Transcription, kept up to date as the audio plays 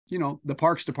the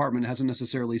Parks Department hasn't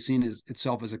necessarily seen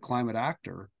itself as a climate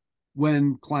actor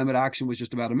when climate action was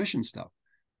just about emission stuff.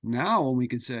 Now, when we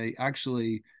could say,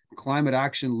 actually, climate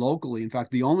action locally, in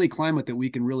fact, the only climate that we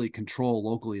can really control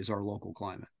locally is our local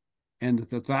climate. And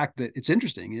the fact that it's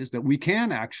interesting is that we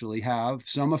can actually have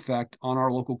some effect on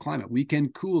our local climate. We can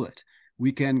cool it.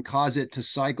 We can cause it to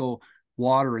cycle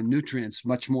water and nutrients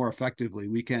much more effectively.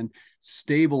 We can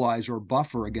stabilize or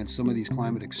buffer against some of these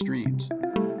climate extremes.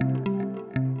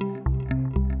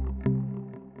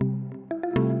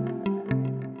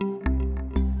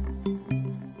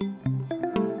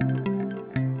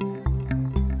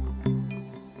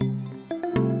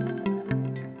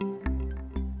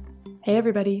 Hey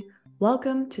everybody,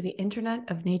 welcome to the Internet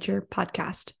of Nature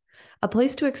podcast, a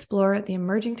place to explore the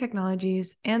emerging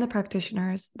technologies and the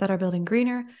practitioners that are building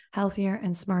greener, healthier,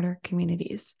 and smarter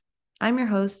communities. I'm your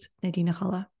host, Nadina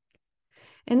Khala.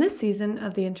 In this season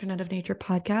of the Internet of Nature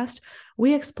podcast,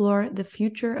 we explore the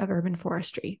future of urban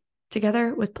forestry,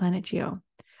 together with Planet Geo,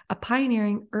 a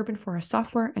pioneering urban forest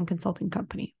software and consulting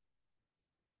company.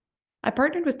 I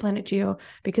partnered with Planet Geo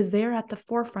because they are at the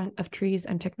forefront of trees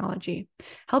and technology,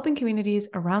 helping communities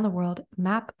around the world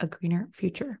map a greener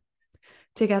future.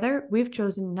 Together, we've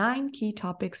chosen 9 key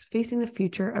topics facing the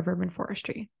future of urban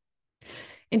forestry.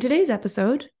 In today's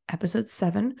episode, episode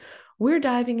 7, we're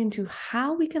diving into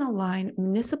how we can align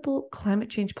municipal climate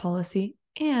change policy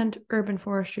and urban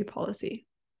forestry policy.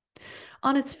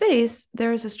 On its face,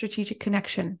 there is a strategic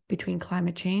connection between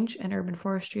climate change and urban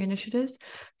forestry initiatives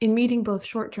in meeting both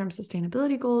short-term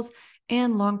sustainability goals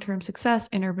and long-term success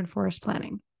in urban forest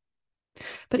planning.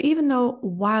 But even though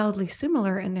wildly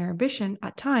similar in their ambition,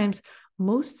 at times,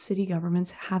 most city governments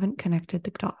haven't connected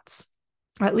the dots,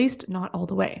 or at least not all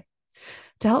the way.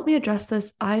 To help me address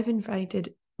this, I've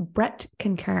invited Brett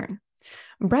KenCairn.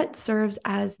 Brett serves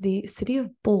as the City of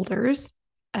Boulder's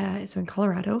so in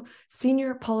Colorado,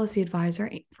 Senior Policy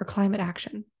Advisor for Climate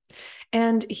Action.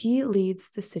 And he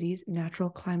leads the city's Natural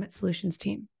Climate Solutions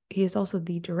team. He is also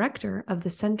the director of the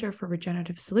Center for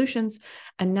Regenerative Solutions,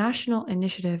 a national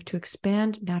initiative to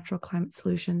expand natural climate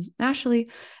solutions nationally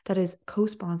that is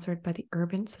co-sponsored by the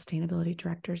Urban Sustainability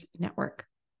Directors Network.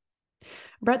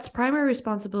 Brett's primary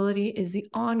responsibility is the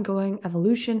ongoing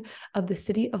evolution of the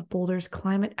City of Boulder's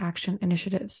climate action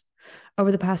initiatives.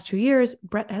 Over the past 2 years,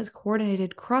 Brett has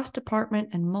coordinated cross-department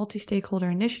and multi-stakeholder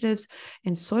initiatives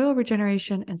in soil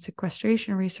regeneration and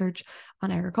sequestration research on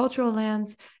agricultural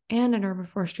lands and an urban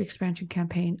forestry expansion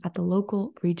campaign at the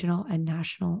local, regional, and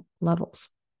national levels.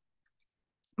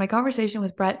 My conversation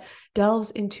with Brett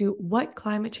delves into what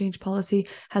climate change policy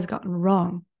has gotten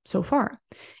wrong so far,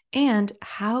 and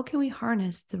how can we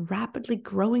harness the rapidly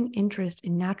growing interest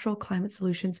in natural climate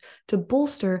solutions to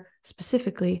bolster,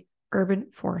 specifically, urban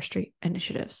forestry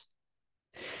initiatives.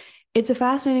 It's a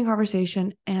fascinating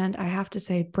conversation, and I have to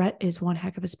say, Brett is one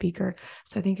heck of a speaker,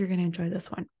 so I think you're going to enjoy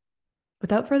this one.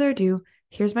 Without further ado,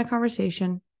 here's my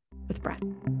conversation with Brett.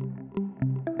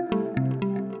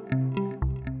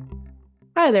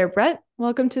 Hi there, Brett.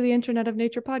 Welcome to the Internet of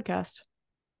Nature podcast.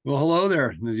 Well, hello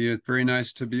there, Nadia. It's very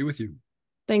nice to be with you.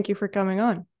 Thank you for coming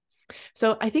on.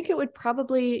 So I think it would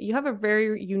you have a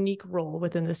very unique role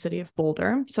within the city of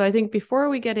Boulder. So I think before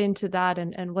we get into that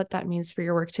and what that means for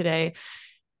your work today,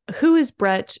 who is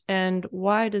Brett and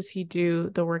why does he do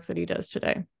the work that he does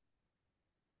today?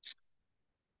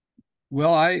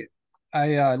 Well, I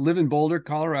live in Boulder,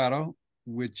 Colorado,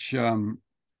 which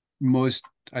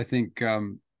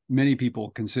many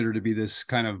people consider to be this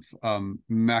kind of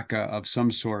mecca of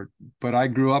some sort. But I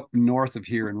grew up north of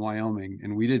here in Wyoming,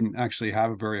 and we didn't actually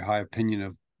have a very high opinion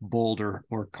of Boulder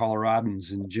or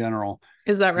Coloradans in general.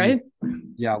 Is that right?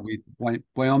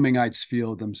 Wyomingites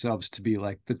feel themselves to be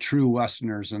like the true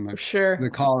Westerners, and the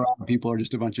Colorado people are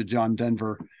just a bunch of John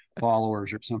Denver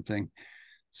followers or something.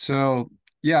 So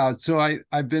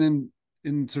I've been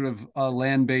in sort of a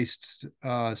land-based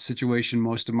situation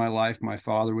most of my life. My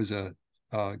father was a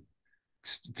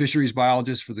fisheries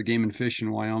biologist for the Game and Fish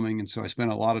in Wyoming, and so I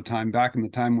spent a lot of time back in the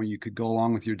time when you could go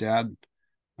along with your dad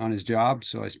on his job.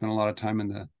 So I spent a lot of time in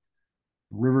the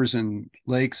rivers and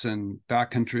lakes and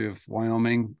backcountry of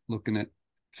Wyoming looking at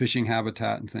fishing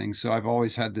habitat and things. So I've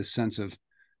always had this sense of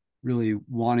really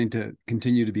wanting to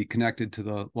continue to be connected to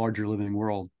the larger living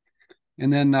world.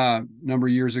 And then a number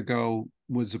of years ago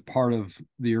was a part of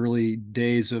the early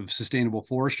days of sustainable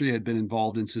forestry. I'd been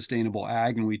involved in sustainable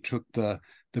ag, and we took the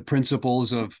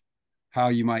principles of how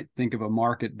you might think of a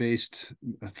market-based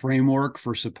framework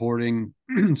for supporting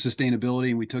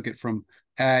sustainability, and we took it from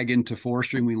ag into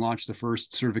forestry, and we launched the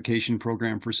first certification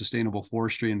program for sustainable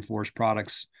forestry and forest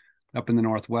products up in the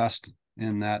Northwest,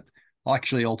 and that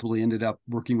actually ultimately ended up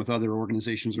working with other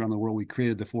organizations around the world. We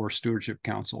created the Forest Stewardship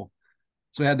Council.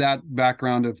 So I had that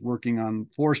background of working on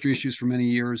forestry issues for many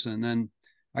years, and then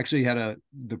actually had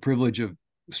the privilege of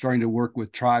starting to work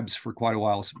with tribes for quite a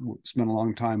while. Spent a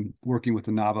long time working with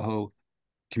the Navajo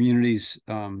communities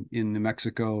in New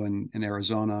Mexico and in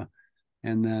Arizona,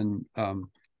 and then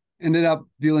ended up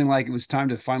feeling like it was time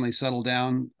to finally settle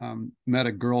down. Met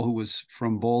a girl who was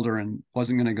from Boulder and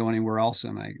wasn't going to go anywhere else,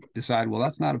 and I decided, well,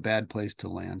 that's not a bad place to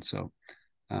land. So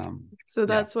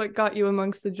that's what got you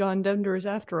amongst the John Denvers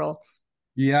after all.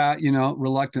 Yeah,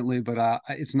 reluctantly, but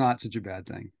it's not such a bad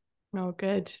thing. Oh,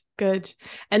 good.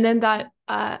 And then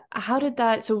how did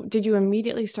that, so did you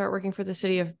immediately start working for the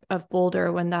city of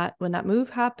Boulder when that move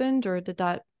happened, or did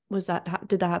that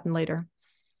happen later?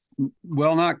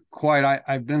 Well, not quite.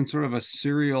 I've been sort of a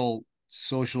serial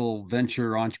social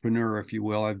venture entrepreneur, if you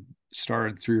will. I've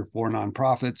started 3 or 4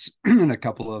 nonprofits and a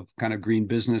couple of kind of green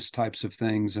business types of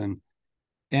things.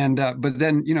 But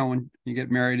then, when you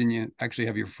get married and you actually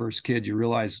have your first kid, you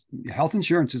realize health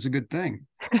insurance is a good thing.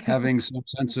 Having some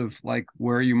sense of like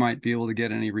where you might be able to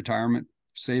get any retirement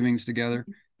savings together,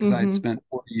 because I had spent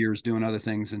 40 years doing other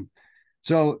things. And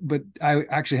so, but I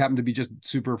actually happened to be just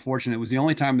super fortunate. It was the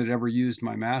only time that I ever used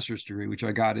my master's degree, which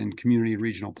I got in community and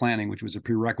regional planning, which was a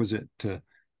prerequisite to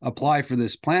apply for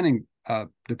this planning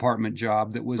department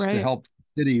job that was to help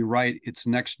the city write its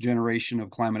next generation of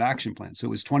climate action plans. So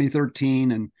it was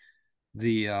 2013, and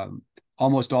the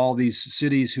almost all these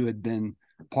cities who had been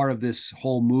part of this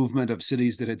whole movement of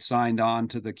cities that had signed on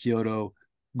to the Kyoto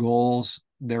goals,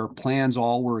 their plans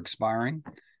all were expiring.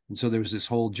 And so there was this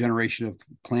whole generation of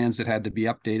plans that had to be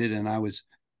updated. And I was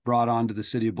brought on to the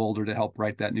city of Boulder to help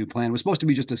write that new plan. It was supposed to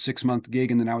be just a 6-month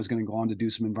gig, and then I was going to go on to do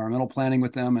some environmental planning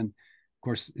with them. And of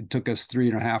course, it took us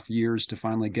 3.5 years to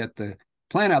finally get the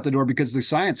plan out the door, because the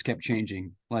science kept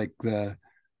changing. Like the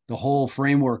whole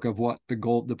framework of what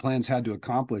the plans had to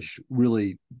accomplish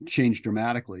really changed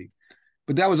dramatically.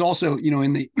 But that was also,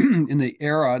 in the in the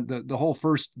era, the whole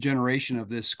first generation of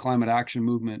this climate action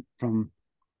movement, from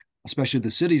especially the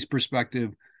city's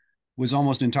perspective, was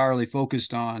almost entirely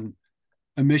focused on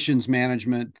emissions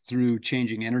management through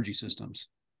changing energy systems.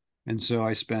 And so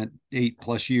I spent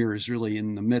 8+ years really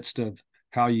in the midst of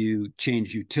how you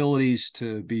change utilities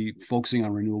to be focusing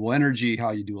on renewable energy,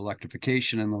 how you do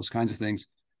electrification and those kinds of things.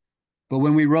 But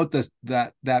when we wrote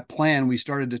that plan, we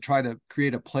started to try to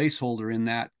create a placeholder in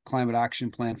that climate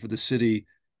action plan for the city,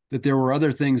 that there were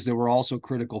other things that were also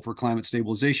critical for climate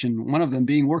stabilization. One of them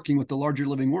being working with the larger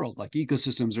living world. Like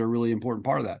ecosystems are a really important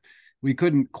part of that. We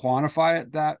couldn't quantify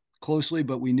it that closely,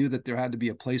 but we knew that there had to be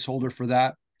a placeholder for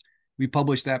that. We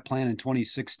published that plan in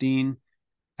 2016.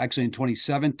 Actually, in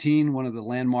 2017, one of the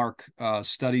landmark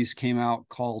studies came out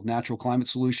called Natural Climate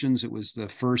Solutions. It was the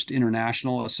first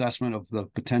international assessment of the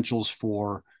potentials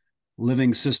for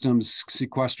living systems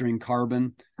sequestering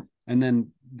carbon. And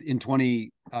then in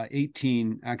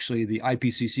 2018, actually, the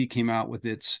IPCC came out with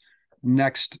its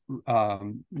next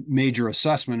major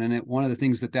assessment. And one of the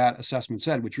things that assessment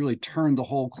said, which really turned the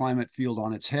whole climate field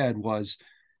on its head, was,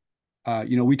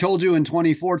 we told you in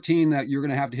 2014 that you're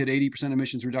going to have to hit 80%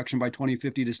 emissions reduction by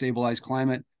 2050 to stabilize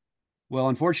climate. Well,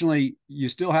 unfortunately, you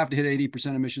still have to hit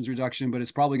 80% emissions reduction, but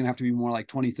it's probably going to have to be more like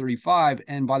 2035.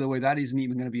 And by the way, that isn't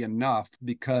even going to be enough,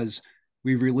 because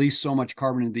we've released so much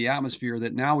carbon into the atmosphere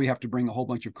that now we have to bring a whole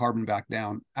bunch of carbon back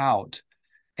down out.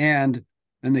 And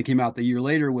then they came out the year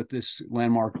later with this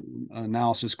landmark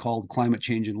analysis called Climate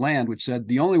Change in Land, which said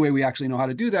the only way we actually know how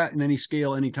to do that in any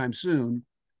scale anytime soon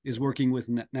is working with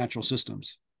natural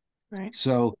systems. Right.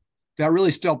 So that really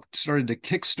still started to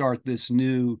kickstart this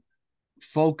new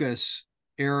focus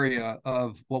area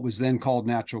of what was then called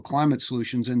natural climate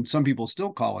solutions. And some people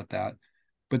still call it that.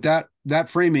 But that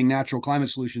framing, natural climate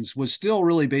solutions, was still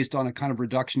really based on a kind of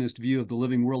reductionist view of the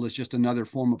living world as just another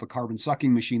form of a carbon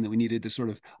sucking machine that we needed to sort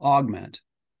of augment.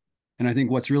 And I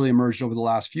think what's really emerged over the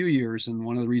last few years, and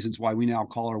one of the reasons why we now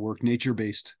call our work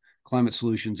nature-based climate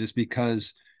solutions, is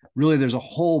because really there's a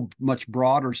whole much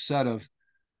broader set of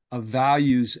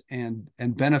values and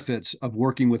benefits of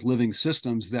working with living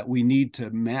systems that we need to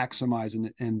maximize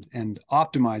and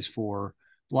optimize for,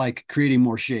 like creating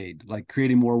more shade, like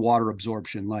creating more water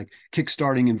absorption, like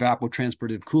kickstarting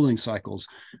evapotranspirative cooling cycles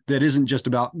that isn't just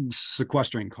about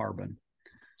sequestering carbon.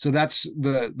 So that's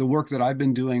the work that I've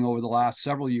been doing over the last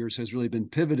several years, has really been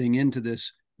pivoting into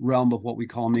this realm of what we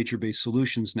call nature-based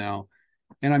solutions now.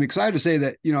 And I'm excited to say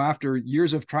that, after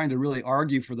years of trying to really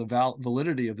argue for the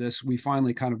validity of this, we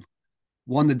finally kind of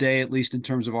won the day, at least in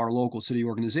terms of our local city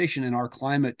organization, and our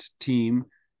climate team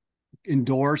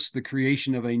endorsed the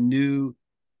creation of a new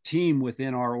team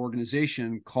within our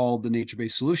organization called the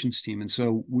Nature-Based Solutions team. And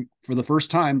so for the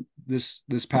first time this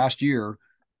past year,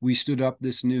 we stood up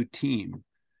this new team.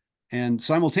 And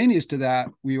simultaneous to that,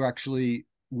 we actually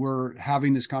were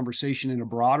having this conversation in a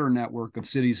broader network of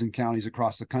cities and counties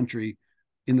across the country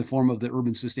in the form of the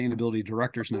Urban Sustainability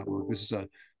Directors Network. This is a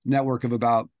network of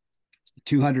about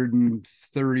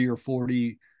 230 or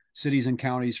 40 cities and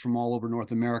counties from all over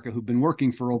North America who've been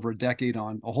working for over a decade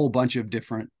on a whole bunch of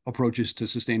different approaches to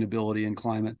sustainability and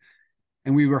climate.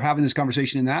 And we were having this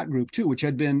conversation in that group too, which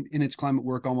had been in its climate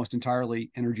work almost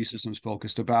entirely energy systems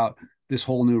focused, about this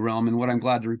whole new realm. And what I'm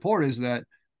glad to report is that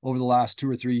over the last 2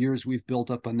 or 3 years, we've built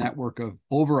up a network of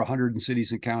over 100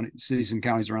 cities and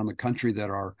counties around the country that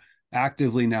are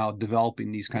actively now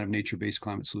developing these kind of nature-based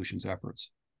climate solutions efforts.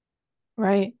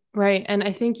 Right. And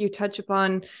I think you touch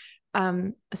upon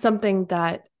something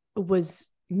that was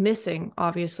missing,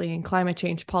 obviously, in climate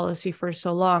change policy for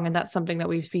so long. And that's something that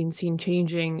we've been seen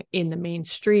changing in the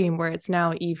mainstream, where it's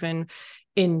now even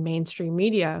in mainstream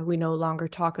media, we no longer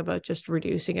talk about just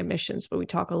reducing emissions, but we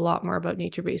talk a lot more about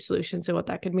nature-based solutions and what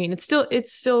that could mean.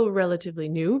 It's still relatively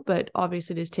new, but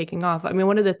obviously it is taking off. I mean,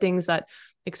 one of the things that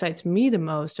excites me the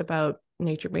most about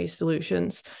nature-based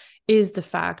solutions is the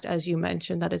fact, as you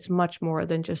mentioned, that it's much more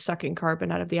than just sucking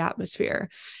carbon out of the atmosphere.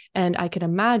 And I can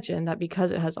imagine that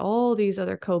because it has all these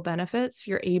other co-benefits,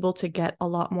 you're able to get a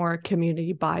lot more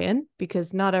community buy-in,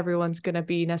 because not everyone's going to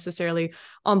be necessarily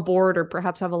on board, or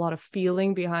perhaps have a lot of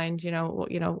feeling behind,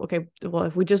 okay, well,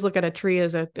 if we just look at a tree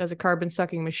as a carbon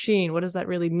sucking machine, what does that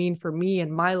really mean for me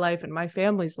and my life and my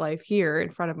family's life here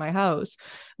in front of my house?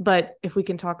 But if we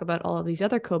can talk about all of these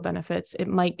other co-benefits, it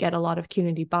might get a lot of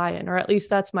community buy-in, or at least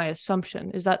that's my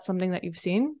assumption. Is that something that you've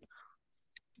seen?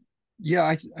 Yeah,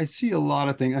 I see a lot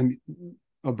of things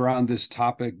around this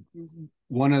topic.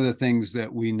 One of the things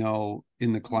that we know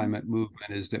in the climate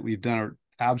movement is that we've done an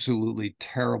absolutely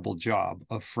terrible job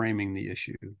of framing the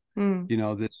issue.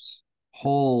 This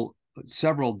whole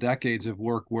several decades of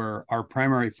work where our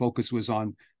primary focus was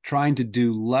on trying to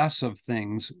do less of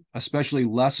things, especially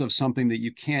less of something that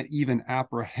you can't even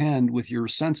apprehend with your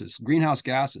senses. Greenhouse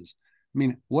gases. I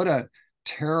mean, what a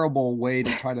terrible way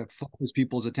to try to focus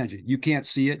people's attention. You can't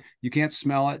see it, you can't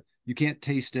smell it, you can't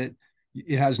taste it.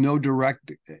 It has no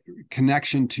direct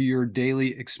connection to your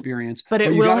daily experience. But it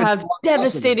will have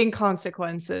devastating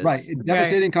consequences. Right,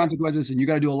 devastating consequences, and you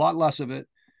got to do a lot less of it.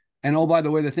 And oh, by the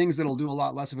way, the things that'll do a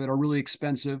lot less of it are really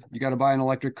expensive. You got to buy an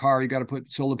electric car, you got to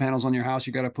put solar panels on your house,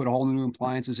 you got to put a whole new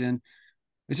appliances in.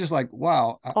 It's just like,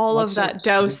 wow. All of that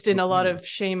doused in a lot of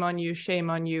shame on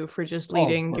you for just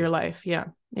leading your life. Yeah.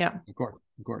 Of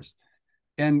course.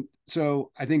 And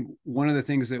so I think one of the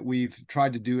things that we've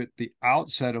tried to do at the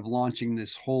outset of launching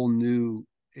this whole new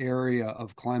area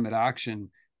of climate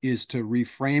action is to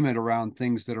reframe it around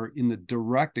things that are in the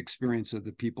direct experience of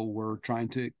the people we're trying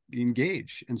to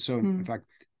engage. And so, in fact,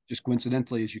 just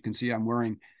coincidentally, as you can see, I'm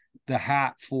wearing the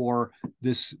hat for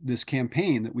this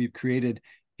campaign that we've created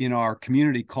in our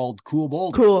community called Cool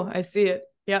Boulder. Cool, I see it.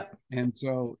 Yeah. And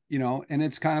so, and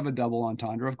it's kind of a double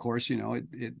entendre, of course,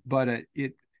 but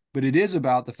it is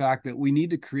about the fact that we need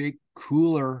to create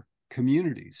cooler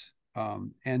communities.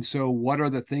 And so what are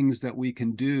the things that we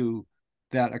can do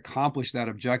that accomplish that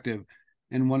objective?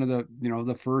 And one of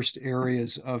the first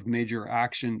areas of major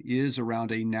action is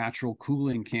around a natural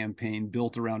cooling campaign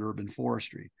built around urban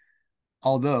forestry.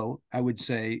 Although I would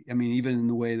say, even in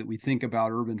the way that we think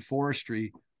about urban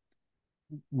forestry,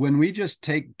 when we just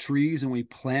take trees and we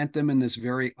plant them in this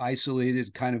very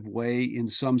isolated kind of way in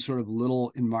some sort of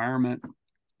little environment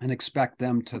and expect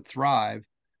them to thrive,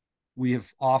 we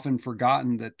have often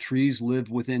forgotten that trees live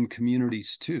within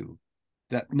communities too,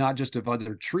 that not just of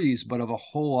other trees, but of a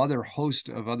whole other host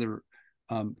of other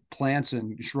plants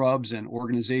and shrubs and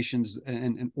organizations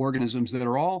and organisms that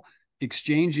are all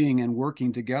exchanging and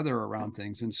working together around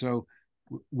things. And so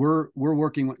we're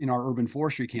working in our urban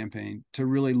forestry campaign to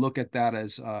really look at that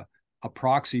as a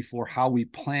proxy for how we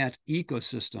plant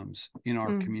ecosystems in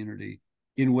our community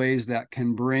in ways that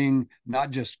can bring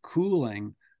not just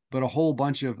cooling, but a whole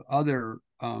bunch of other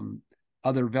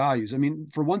values.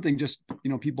 For one thing, just,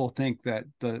 people think that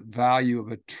the value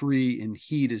of a tree in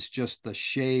heat is just the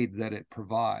shade that it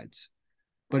provides.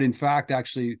 But in fact,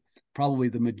 actually, probably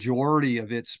the majority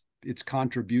of its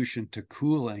contribution to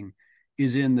cooling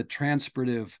is in the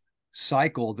transpirative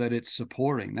cycle that it's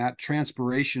supporting. That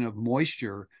transpiration of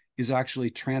moisture is actually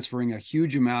transferring a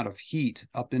huge amount of heat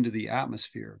up into the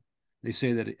atmosphere. They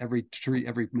say that every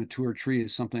mature tree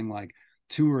is something like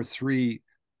 2 or 3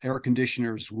 air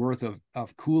conditioners worth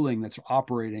of cooling that's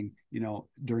operating,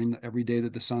 during every day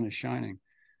that the sun is shining.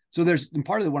 So and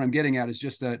part of what I'm getting at is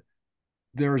just that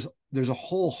there's a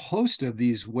whole host of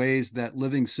these ways that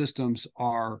living systems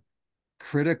are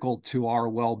critical to our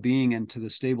well-being and to the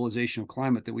stabilization of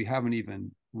climate that we haven't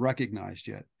even recognized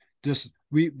yet.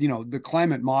 The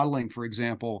climate modeling, for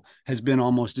example, has been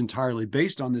almost entirely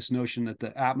based on this notion that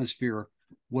the atmosphere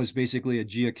was basically a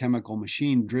geochemical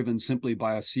machine driven simply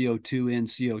by a CO2 in,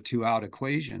 CO2 out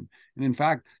equation. And in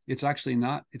fact, it's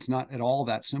not at all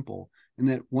that simple. And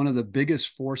that one of the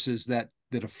biggest forces that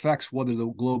affects whether the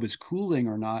globe is cooling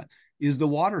or not is the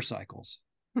water cycles.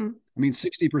 I mean,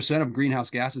 60% of greenhouse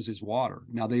gases is water.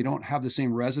 Now, they don't have the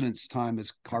same residence time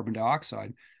as carbon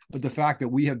dioxide, but the fact that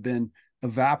we have been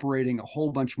evaporating a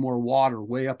whole bunch more water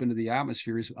way up into the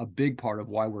atmosphere is a big part of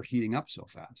why we're heating up so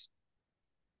fast.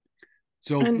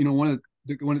 So, one of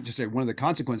the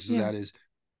consequences of that is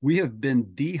we have been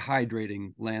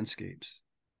dehydrating landscapes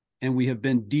and we have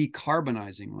been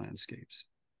decarbonizing landscapes.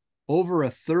 Over a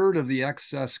third of the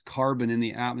excess carbon in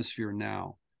the atmosphere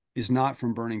now is not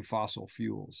from burning fossil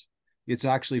fuels. It's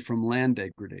actually from land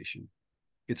degradation.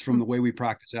 It's from the way we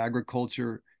practice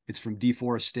agriculture. It's from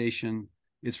deforestation.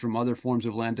 It's from other forms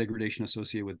of land degradation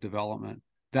associated with development.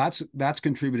 That's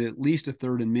contributed at least a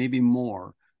third and maybe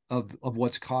more of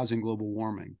what's causing global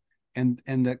warming. And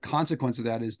the consequence of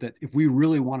that is that if we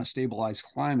really want to stabilize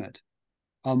climate,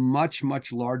 a much,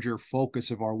 much larger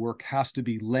focus of our work has to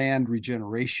be land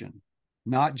regeneration,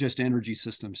 not just energy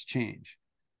systems change.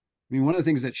 I mean, one of the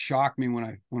things that shocked me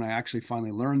when I actually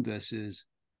finally learned this is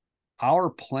our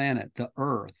planet, the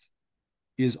Earth,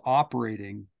 is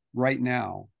operating right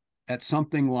now at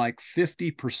something like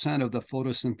 50% of the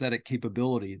photosynthetic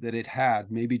capability that it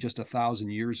had maybe just 1,000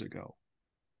 years ago.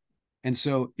 And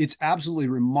so it's absolutely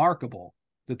remarkable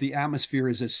that the atmosphere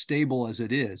is as stable as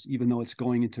it is, even though it's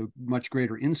going into much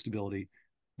greater instability,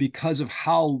 because of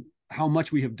how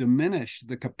much we have diminished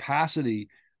the capacity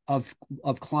of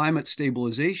climate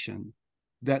stabilization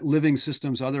that living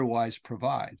systems otherwise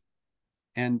provide.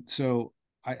 And so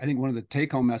I think one of the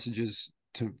take-home messages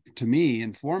to me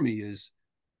and for me is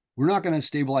we're not going to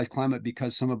stabilize climate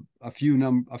because a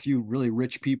few really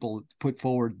rich people put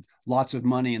forward lots of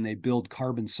money and they build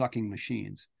carbon-sucking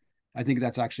machines. I think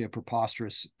that's actually a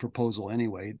preposterous proposal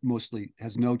anyway. It mostly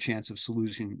has no chance of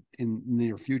solution in the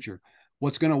near future.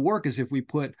 What's going to work is if we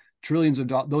put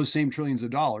those same trillions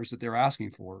of dollars that they're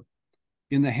asking for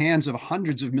in the hands of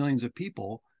hundreds of millions of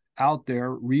people out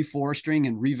there reforesting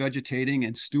and revegetating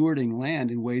and stewarding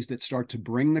land in ways that start to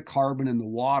bring the carbon and the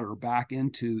water back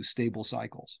into stable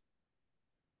cycles.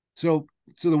 So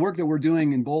the work that we're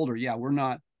doing in Boulder, we're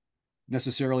not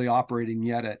necessarily operating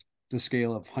yet at the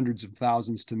scale of hundreds of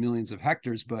thousands to millions of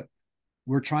hectares, but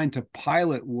we're trying to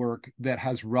pilot work that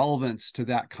has relevance to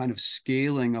that kind of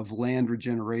scaling of land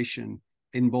regeneration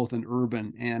in both an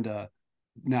urban and a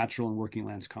natural and working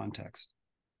lands context.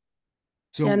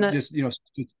 So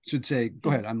should say, go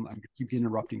ahead. I'm keep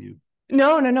interrupting you.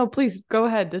 No, please go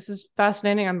ahead. This is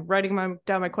fascinating. I'm writing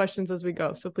down my questions as we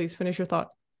go. So please finish your thought.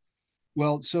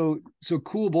 Well, so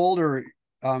Cool Boulder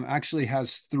actually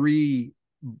has three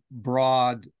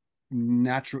broad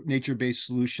nature-based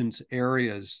solutions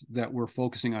areas that we're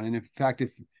focusing on. And in fact,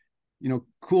 if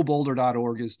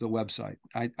coolboulder.org is the website.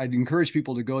 I'd encourage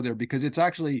people to go there because it's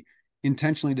actually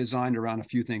intentionally designed around a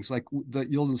few things. Like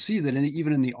you'll see that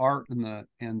even in the art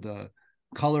and the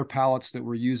color palettes that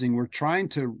we're using, we're trying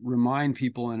to remind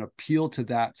people and appeal to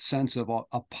that sense of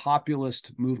a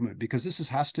populist movement, because this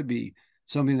has to be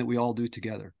something that we all do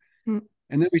together.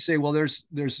 And then we say, well, there's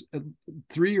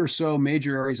three or so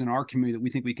major areas in our community that we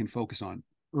think we can focus on.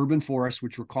 Urban forests,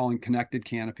 which we're calling connected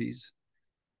canopies.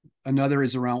 Another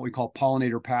is around what we call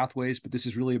pollinator pathways, but this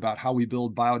is really about how we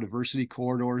build biodiversity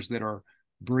corridors that are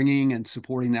bringing and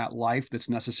supporting that life that's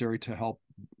necessary to help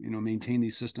maintain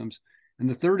these systems. And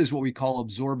the third is what we call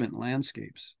absorbent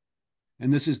landscapes.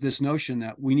 And this is this notion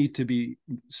that we need to be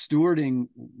stewarding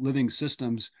living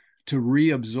systems to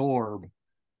reabsorb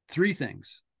three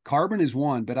things. Carbon is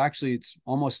one, but actually it's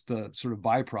almost the sort of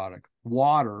byproduct.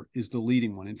 Water is the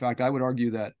leading one. In fact, I would argue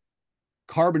that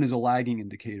carbon is a lagging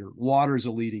indicator. Water is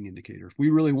a leading indicator. If we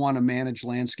really want to manage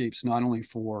landscapes, not only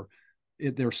for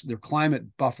their climate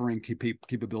buffering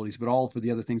capabilities, but all for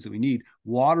the other things that we need,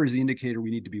 water is the indicator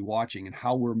we need to be watching and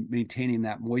how we're maintaining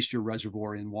that moisture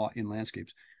reservoir in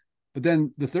landscapes. But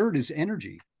then the third is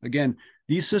energy. Again,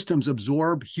 these systems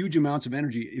absorb huge amounts of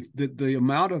energy. If the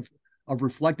amount of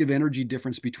reflective energy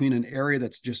difference between an area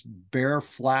that's just bare,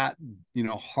 flat,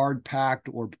 hard packed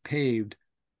or paved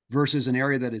versus an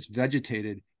area that is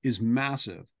vegetated is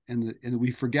massive. And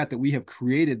we forget that we have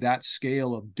created that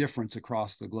scale of difference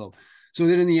across the globe. So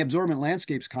that in the absorbent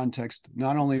landscapes context,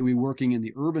 not only are we working in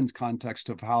the urban context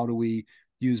of how do we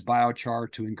use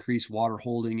biochar to increase water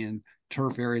holding in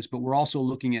turf areas, but we're also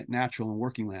looking at natural and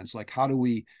working lands. Like how do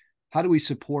we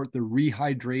support the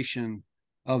rehydration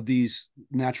of these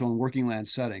natural and working land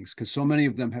settings? Because so many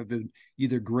of them have been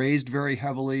either grazed very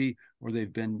heavily, or their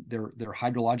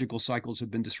hydrological cycles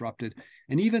have been disrupted.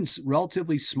 And even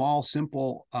relatively small,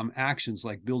 simple actions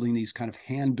like building these kind of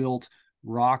hand-built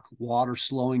rock water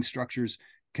slowing structures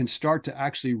can start to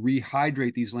actually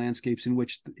rehydrate these landscapes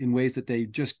in ways that they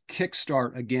just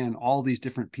kickstart again all these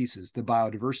different pieces, the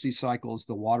biodiversity cycles,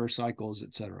 the water cycles,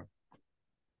 et cetera.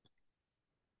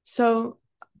 So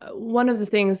one of the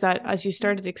things that, as you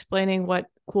started explaining what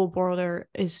Cool Boulder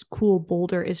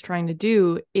is trying to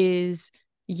do, is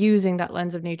using that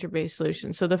lens of nature-based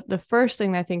solutions. So the first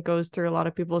thing I think goes through a lot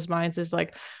of people's minds is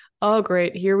like, oh,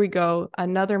 great, here we go.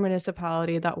 Another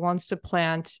municipality that wants to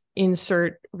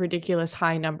insert ridiculous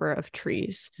high number of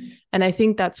trees. And I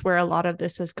think that's where a lot of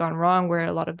this has gone wrong, where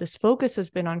a lot of this focus has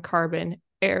been on carbon.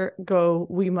 Ergo,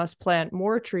 we must plant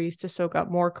more trees to soak up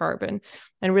more carbon.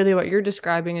 And really what you're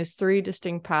describing is 3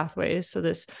 distinct pathways. So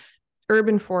this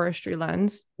urban forestry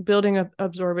lens, building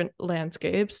absorbent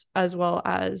landscapes, as well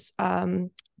as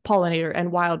pollinator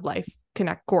and wildlife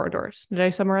connect corridors. Did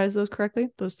I summarize those correctly?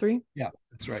 Those 3? Yeah,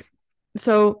 that's right.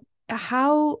 So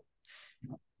how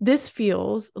this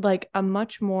feels like a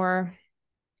much more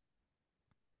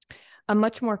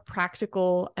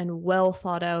practical and well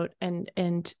thought out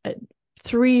and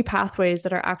 3 pathways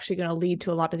that are actually going to lead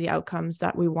to a lot of the outcomes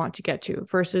that we want to get to,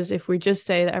 versus if we just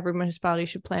say that every municipality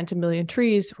should plant 1 million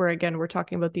trees, where again, we're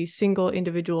talking about these single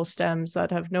individual stems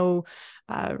that have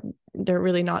they're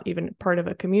really not even part of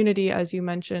a community, as you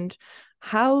mentioned.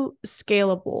 How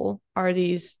scalable are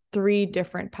these 3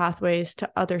 different pathways to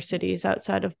other cities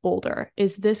outside of Boulder?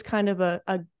 Is this kind of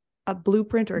a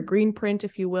blueprint or a green print,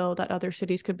 if you will, that other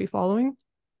cities could be following?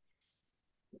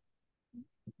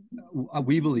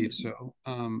 We believe so.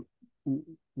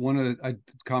 I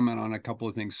comment on a couple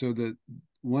of things. So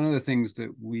one of the things that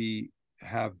we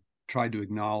have tried to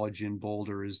acknowledge in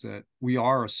Boulder is that we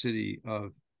are a city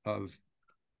of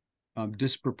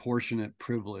disproportionate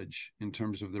privilege in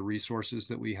terms of the resources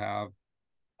that we have,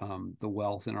 the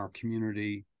wealth in our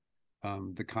community,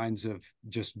 the kinds of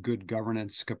just good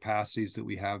governance capacities that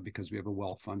we have because we have a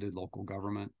well-funded local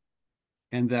government.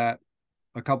 And that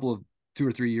a couple of 2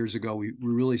 or 3 years ago, we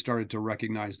really started to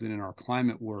recognize that in our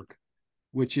climate work,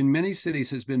 which in many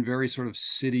cities has been very sort of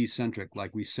city-centric,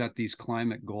 like we set these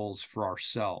climate goals for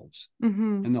ourselves.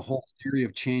 Mm-hmm. And the whole theory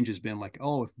of change has been like,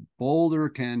 oh, if Boulder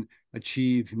can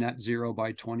achieve net zero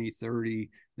by 2030,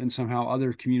 then somehow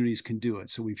other communities can do it.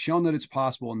 So we've shown that it's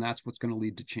possible, and that's what's going to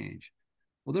lead to change.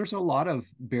 Well, there's a lot of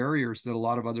barriers that a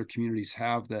lot of other communities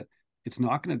have that it's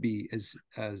not going to be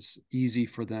as easy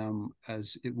for them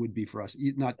as it would be for us.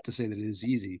 Not to say that it is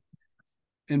easy.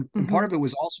 And part of it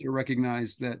was also to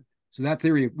recognize that, so that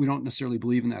theory, we don't necessarily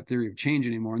believe in that theory of change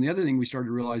anymore. And the other thing we started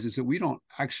to realize is that we don't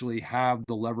actually have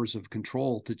the levers of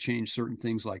control to change certain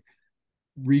things like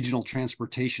regional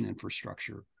transportation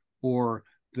infrastructure or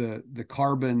the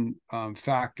carbon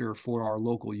factor for our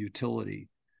local utility.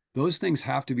 Those things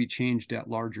have to be changed at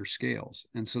larger scales.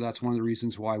 And so that's one of the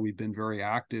reasons why we've been very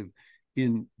active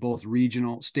in both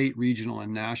state, regional,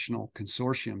 and national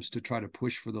consortiums to try to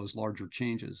push for those larger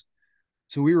changes.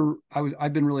 So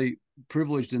I've been really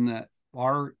privileged in that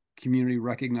our community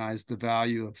recognized the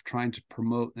value of trying to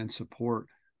promote and support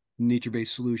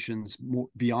nature-based solutions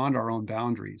beyond our own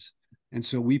boundaries. And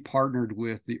so we partnered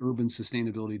with the Urban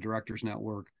Sustainability Directors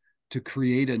Network to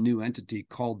create a new entity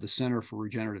called the Center for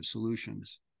Regenerative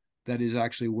Solutions that is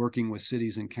actually working with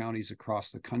cities and counties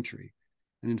across the country.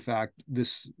 And in fact,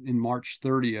 in March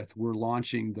 30th, we're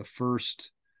launching the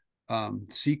first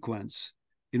sequence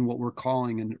in what we're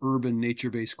calling an Urban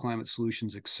Nature-Based Climate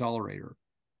Solutions Accelerator.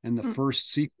 And the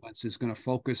first sequence is going to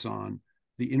focus on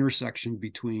the intersection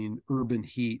between urban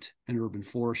heat and urban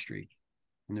forestry.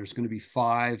 And there's going to be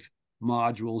 5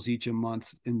 modules, each a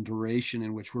month in duration,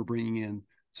 in which we're bringing in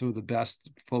some of the best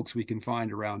folks we can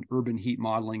find around urban heat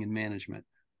modeling and management,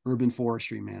 urban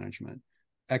forestry management,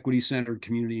 equity-centered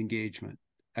community engagement,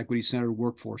 equity-centered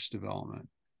workforce development,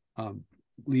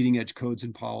 leading edge codes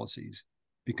and policies.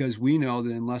 Because we know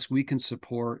that unless we can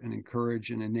support and encourage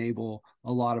and enable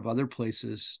a lot of other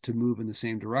places to move in the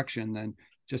same direction, then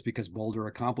just because Boulder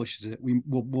accomplishes it,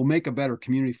 we'll make a better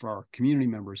community for our community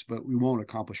members, but we won't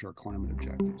accomplish our climate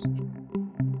objectives.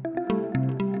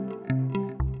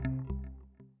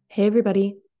 Hey,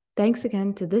 everybody. Thanks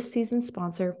again to this season's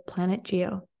sponsor, Planet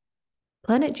Geo.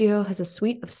 Planet Geo has a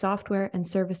suite of software and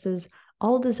services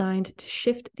all designed to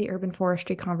shift the urban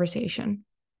forestry conversation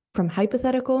from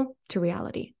hypothetical to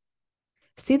reality.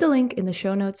 See the link in the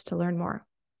show notes to learn more.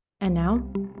 And now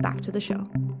back to the show.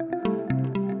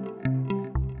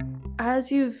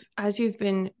 As you've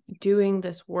been doing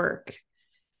this work,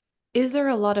 is there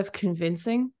a lot of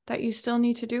convincing that you still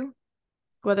need to do?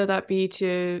 Whether that be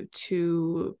to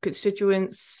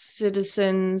constituents,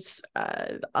 citizens,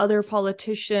 other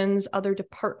politicians, other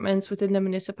departments within the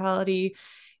municipality,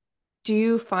 do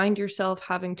you find yourself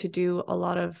having to do a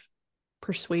lot of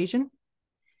persuasion?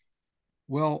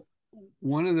 Well,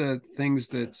 one of the things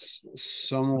that's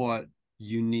somewhat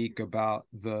unique about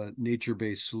the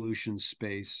nature-based solutions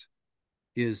space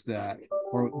is that,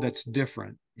 or that's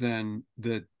different than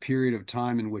the period of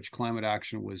time in which climate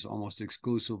action was almost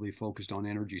exclusively focused on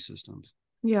energy systems.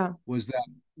 Yeah. Was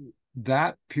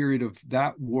that period of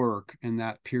that work and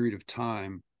that period of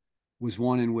time was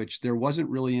one in which there wasn't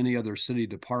really any other city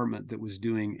department that was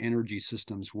doing energy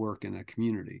systems work in a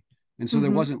community. And so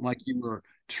there wasn't like you were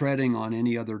treading on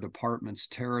any other department's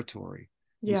territory.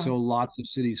 Yeah. And so lots of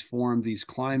cities formed these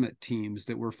climate teams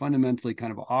that were fundamentally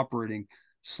kind of operating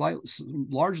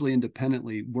largely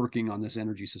independently, working on this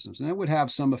energy systems. And it would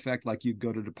have some effect, like you'd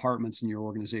go to departments in your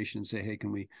organization and say, hey,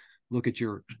 can we look at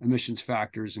your emissions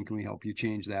factors and can we help you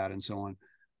change that and so on.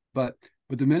 But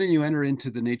the minute you enter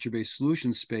into the nature-based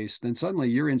solutions space, then suddenly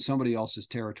you're in somebody else's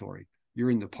territory.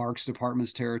 You're in the parks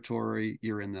department's territory.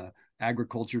 You're in the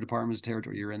agriculture department's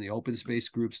territory. You're in the open space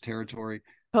group's territory.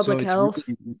 Public health.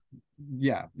 Really,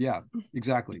 yeah,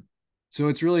 exactly. So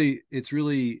it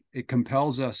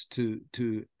compels us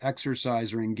to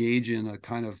exercise or engage in a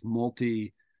kind of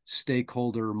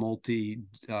multi-stakeholder,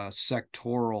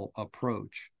 multi-sectoral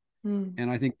approach.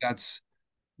 And I think that's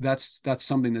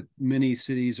something that many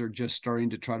cities are just starting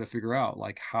to try to figure out.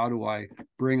 Like, how do I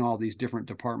bring all these different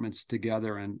departments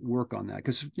together and work on that?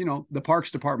 Because, the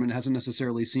Parks Department hasn't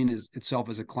necessarily seen itself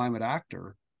as a climate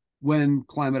actor when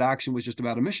climate action was just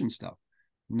about emission stuff.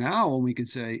 Now, when we could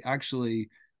say, actually,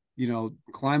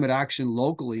 climate action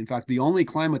locally, in fact, the only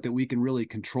climate that we can really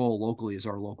control locally is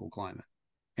our local climate.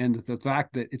 And the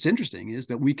fact that it's interesting is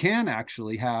that we can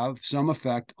actually have some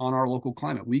effect on our local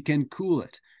climate. We can cool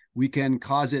it. We can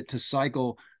cause it to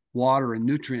cycle water and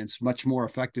nutrients much more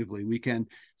effectively. We can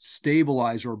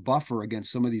stabilize or buffer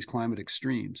against some of these climate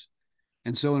extremes.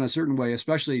 And so in a certain way,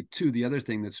 especially too, the other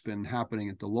thing that's been happening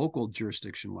at the local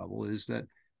jurisdiction level is that,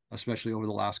 especially over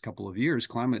the last couple of years,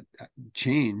 climate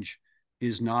change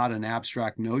is not an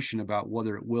abstract notion about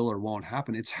whether it will or won't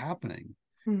happen. It's happening,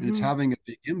 and it's having a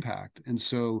big impact. And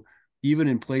so even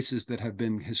in places that have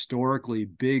been historically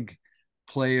big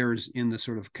players in the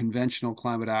sort of conventional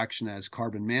climate action as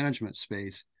carbon management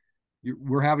space,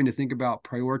 we're having to think about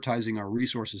prioritizing our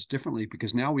resources differently,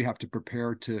 because now we have to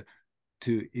prepare to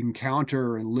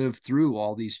encounter and live through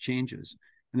all these changes.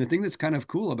 And the thing that's kind of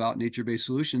cool about nature-based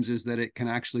solutions is that it can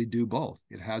actually do both.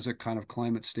 It has a kind of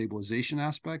climate stabilization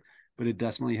aspect, but it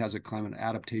definitely has a climate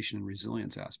adaptation and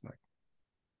resilience aspect.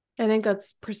 I think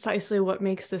that's precisely what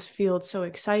makes this field so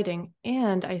exciting.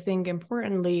 And I think,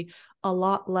 importantly, a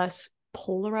lot less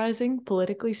polarizing,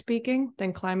 politically speaking,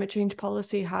 than climate change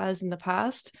policy has in the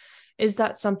past. Is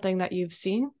that something that you've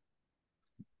seen?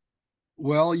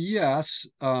 Well, yes,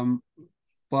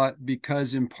 but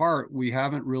because in part we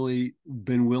haven't really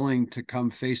been willing to come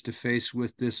face to face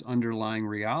with this underlying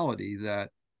reality that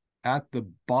at the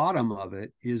bottom of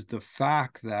it is the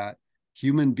fact that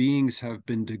human beings have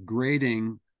been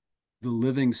degrading the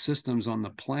living systems on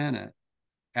the planet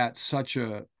at such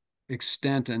a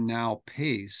extent and now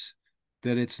pace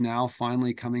that it's now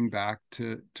finally coming back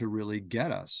to really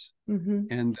get us.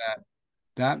 And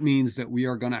that means that we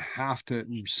are going to have to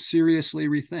seriously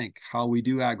rethink how we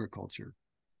do agriculture.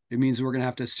 It means we're going to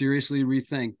have to seriously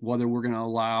rethink whether we're going to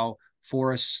allow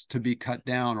forests to be cut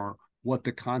down or what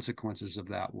the consequences of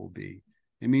that will be.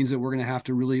 It means that we're going to have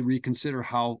to really reconsider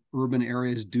how urban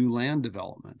areas do land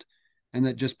development, and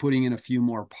that just putting in a few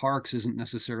more parks isn't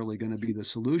necessarily going to be the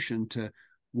solution to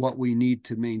what we need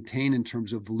to maintain in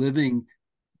terms of living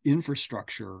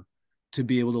infrastructure to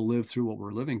be able to live through what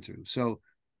we're living through. So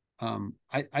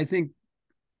I think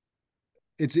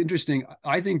it's interesting.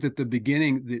 I think that the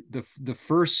beginning, the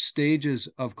first stages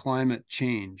of climate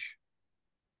change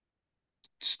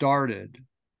started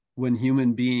when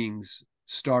human beings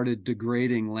started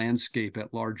degrading landscape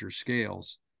at larger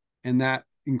scales. And that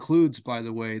includes, by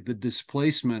the way, the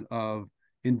displacement of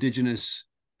indigenous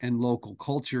and local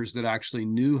cultures that actually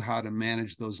knew how to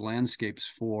manage those landscapes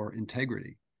for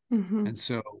integrity. And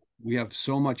so we have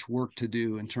so much work to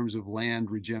do in terms of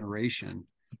land regeneration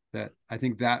that I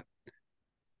think that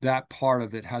part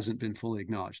of it hasn't been fully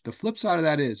acknowledged. The flip side of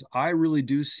that is I really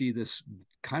do see this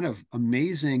kind of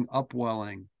amazing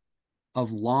upwelling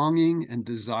of longing and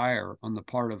desire on the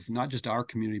part of not just our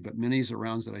community, but many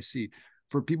surrounds that I see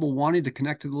for people wanting to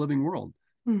connect to the living world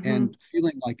and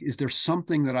feeling like, is there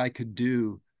something that I could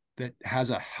do that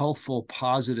has a healthful,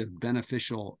 positive,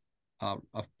 beneficial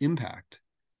impact?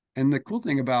 And the cool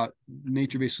thing about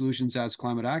nature-based solutions as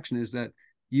climate action is that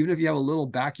even if you have a little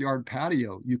backyard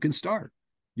patio, you can start.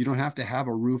 You don't have to have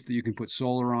a roof that you can put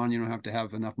solar on. You don't have to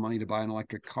have enough money to buy an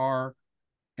electric car.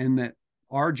 And that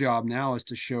our job now is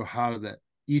to show how that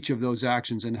each of those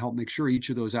actions and help make sure each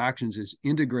of those actions is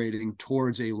integrating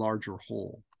towards a larger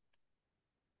whole.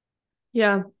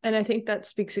 Yeah. And I think that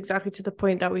speaks exactly to the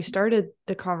point that we started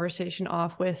the conversation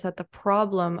off with, that the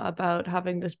problem about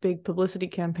having this big publicity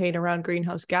campaign around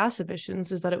greenhouse gas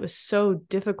emissions is that it was so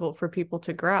difficult for people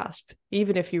to grasp,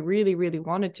 even if you really, really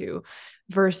wanted to,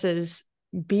 versus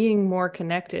being more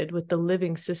connected with the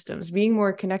living systems, being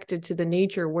more connected to the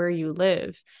nature where you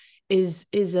live is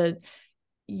a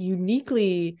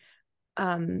uniquely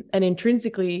and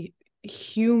intrinsically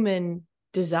human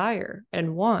desire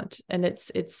and want. And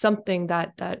it's something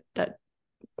that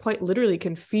quite literally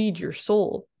can feed your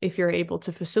soul if you're able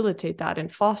to facilitate that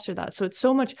and foster that. So it's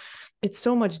so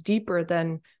much deeper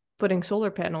than putting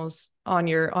solar panels on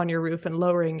your roof and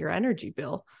lowering your energy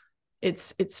bill.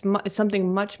 It's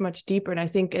something much deeper. And I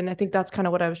think that's kind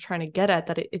of what I was trying to get at,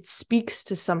 that it speaks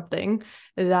to something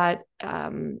that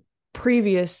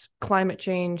previous climate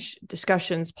change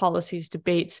discussions, policies,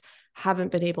 debates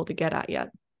haven't been able to get at yet.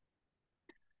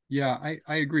 Yeah,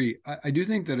 I agree. I do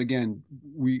think that, again,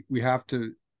 we have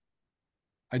to,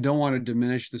 I don't want to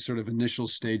diminish the sort of initial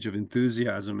stage of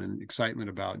enthusiasm and excitement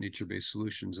about nature-based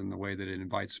solutions and the way that it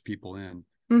invites people in.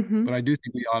 But I do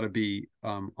think we ought to be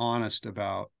honest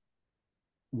about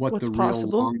what what's the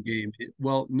possible. real long game,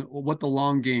 what the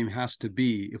long game has to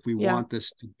be if we want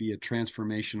this to be a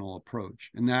transformational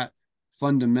approach. And that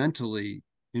fundamentally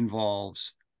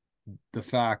involves the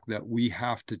fact that we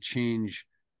have to change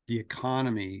the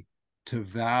economy to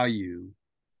value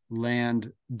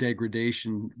land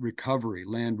degradation recovery,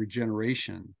 land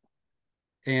regeneration,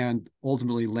 and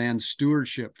ultimately land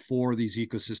stewardship for these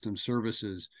ecosystem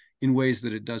services in ways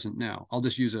that it doesn't now. I'll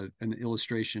just use an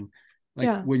illustration.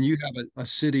 Like when you have a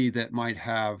city that might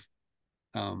have,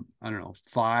 I don't know,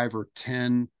 5 or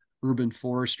 10 urban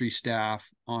forestry staff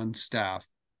on staff,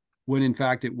 when in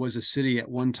fact it was a city at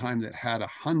one time that had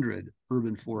 100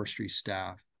 urban forestry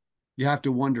staff. You have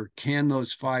to wonder, can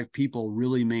those 5 people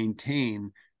really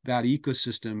maintain that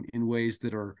ecosystem in ways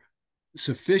that are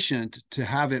sufficient to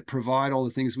have it provide all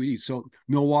the things we need? So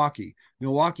Milwaukee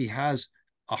has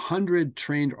 100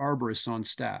 trained arborists on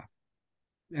staff,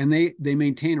 and they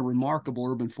maintain a remarkable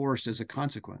urban forest as a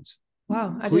consequence.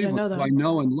 Wow, I Cleveland, didn't know that. who I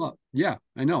know and love. Yeah,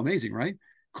 I know, amazing, right?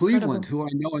 Cleveland, who I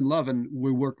know and love, and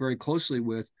we work very closely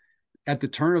with, at the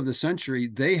turn of the century,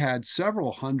 they had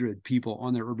several hundred people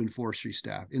on their urban forestry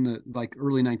staff in the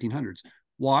early 1900s.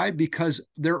 Why? Because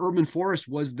their urban forest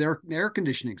was their air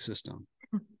conditioning system.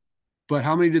 But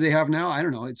how many do they have now? I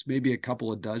don't know. It's maybe a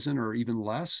couple of dozen or even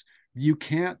less. You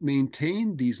can't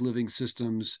maintain these living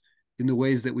systems in the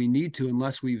ways that we need to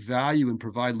unless we value and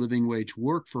provide living wage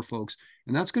work for folks.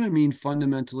 And that's going to mean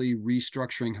fundamentally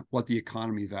restructuring what the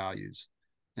economy values.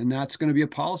 And that's going to be a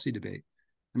policy debate.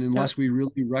 And unless we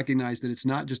really recognize that it's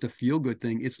not just a feel-good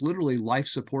thing, it's literally life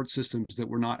support systems that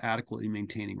we're not adequately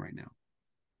maintaining right now.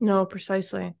 No,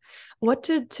 precisely. What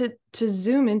to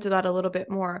zoom into that a little bit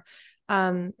more,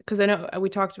 because I know we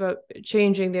talked about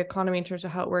changing the economy in terms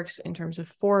of how it works in terms of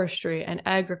forestry and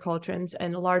agriculture and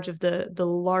the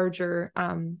larger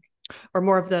or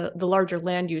more of the larger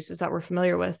land uses that we're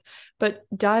familiar with. But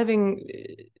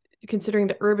considering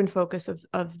the urban focus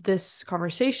of this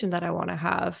conversation that I want to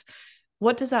have,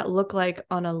 what does that look like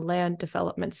on a land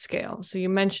development scale? So you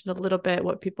mentioned a little bit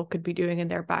what people could be doing in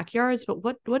their backyards, but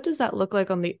what does that look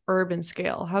like on the urban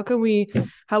scale? How can we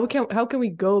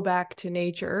go back to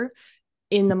nature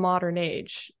in the modern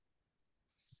age?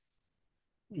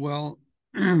 Well,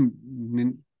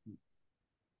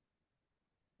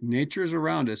 nature's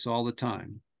around us all the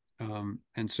time.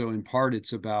 And so in part,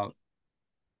 it's about,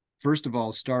 first of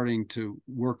all, starting to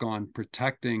work on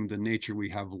protecting the nature we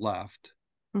have left.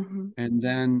 And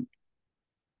then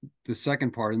the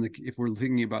second part, if we're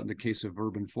thinking about in the case of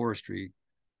urban forestry,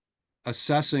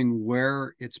 assessing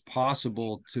where it's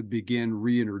possible to begin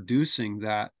reintroducing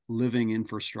that living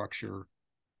infrastructure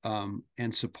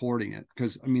and supporting it.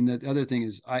 Because I mean, the other thing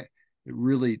is, it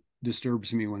really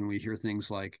disturbs me when we hear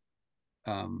things like,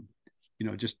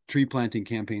 just tree planting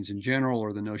campaigns in general,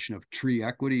 or the notion of tree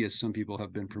equity, as some people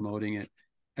have been promoting it.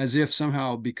 as if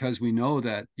somehow, because we know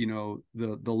that,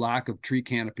 the lack of tree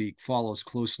canopy follows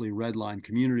closely redline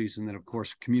communities, and then of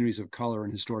course communities of color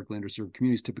and historically underserved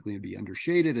communities typically be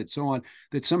undershaded and so on,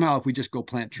 that somehow if we just go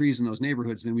plant trees in those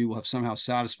neighborhoods, then we will have somehow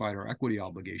satisfied our equity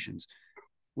obligations.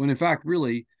 When in fact,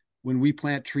 really, when we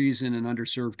plant trees in an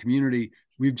underserved community,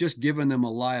 we've just given them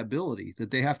a liability that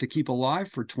they have to keep alive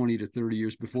for 20 to 30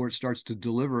 years before it starts to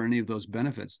deliver any of those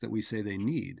benefits that we say they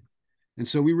need. And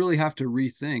so we really have to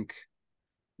rethink,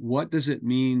 what does it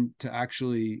mean to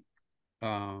actually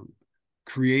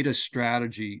create a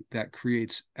strategy that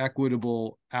creates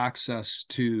equitable access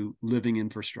to living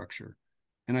infrastructure?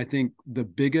 And I think the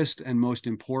biggest and most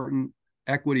important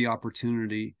equity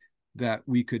opportunity that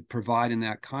we could provide in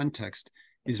that context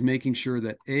is making sure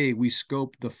that, A, we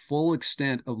scope the full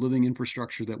extent of living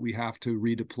infrastructure that we have to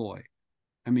redeploy.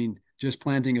 I mean, just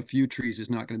planting a few trees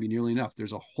is not going to be nearly enough.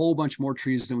 There's a whole bunch more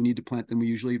trees than we need to plant than we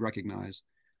usually recognize.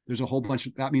 There's a whole bunch,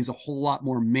 that means a whole lot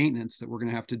more maintenance that we're going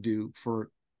to have to do for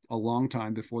a long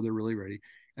time before they're really ready.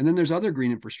 And then there's other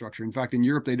green infrastructure. In fact, in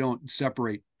Europe, they don't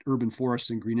separate urban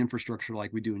forests and green infrastructure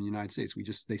like we do in the United States.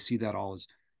 They see that all as,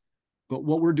 but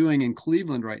what we're doing in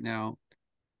Cleveland right now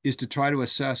is to try to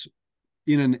assess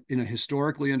in a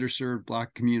historically underserved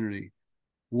Black community,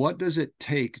 what does it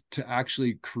take to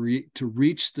actually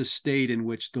reach the state in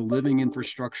which the living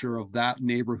infrastructure of that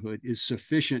neighborhood is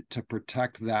sufficient to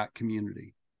protect that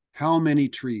community? How many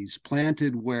trees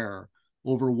planted where,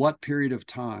 over what period of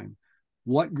time,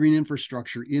 what green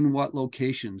infrastructure in what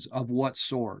locations, of what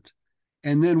sort?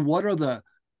 And then what are the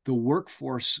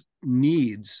workforce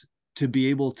needs to be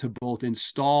able to both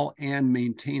install and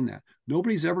maintain that?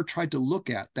 Nobody's ever tried to look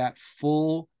at that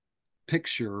full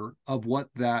picture of what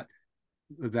that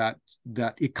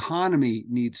economy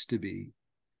needs to be.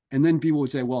 And then people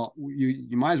would say, well,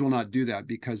 you might as well not do that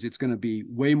because it's going to be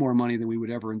way more money than we would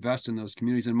ever invest in those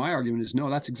communities. And my argument is, no,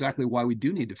 that's exactly why we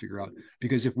do need to figure out,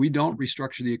 because if we don't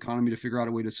restructure the economy to figure out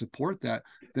a way to support that,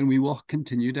 then we will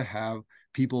continue to have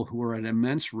people who are at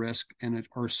immense risk and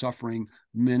are suffering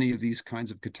many of these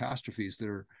kinds of catastrophes that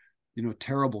are,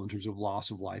 terrible in terms of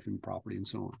loss of life and property and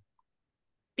so on.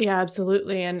 Yeah,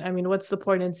 absolutely. And I mean, what's the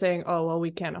point in saying, oh, well,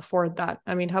 we can't afford that?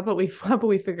 I mean, how about we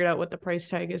figure out what the price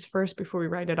tag is first before we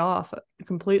write it off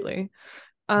completely?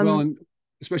 Well, and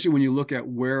especially when you look at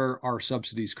where our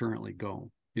subsidies currently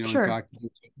go. Sure. In fact,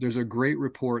 there's a great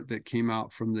report that came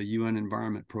out from the UN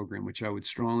Environment Program, which I would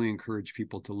strongly encourage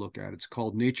people to look at. It's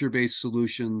called Nature-Based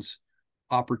Solutions,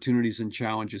 Opportunities and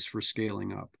Challenges for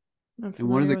Scaling Up. And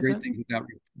one of the great things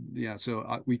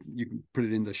so you can put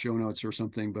it in the show notes or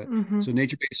something, but so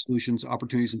nature-based solutions,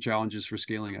 opportunities and challenges for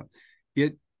scaling up.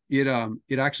 It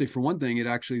actually, for one thing, it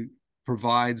actually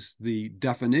provides the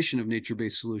definition of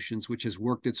nature-based solutions, which has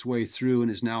worked its way through and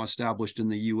is now established in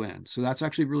the UN. So that's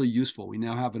actually really useful. We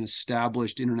now have an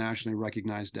established, internationally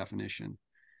recognized definition.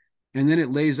 And then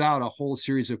it lays out a whole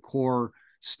series of core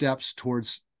steps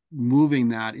towards moving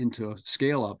that into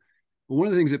scale up. But one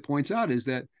of the things it points out is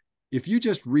that if you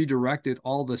just redirected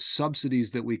all the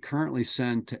subsidies that we currently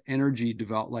send to energy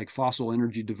like fossil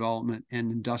energy development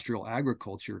and industrial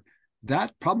agriculture,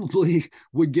 that probably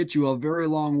would get you a very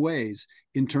long ways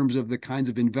in terms of the kinds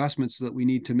of investments that we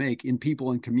need to make in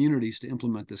people and communities to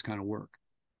implement this kind of work.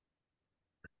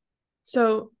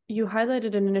 So you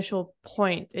highlighted an initial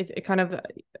point. It kind of,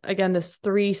 again, this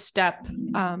three-step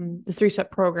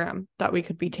program that we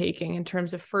could be taking in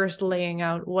terms of first laying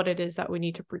out what it is that we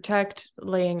need to protect,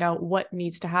 laying out what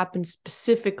needs to happen,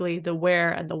 specifically the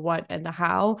where and the what and the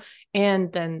how,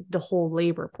 and then the whole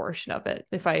labor portion of it.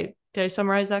 Did I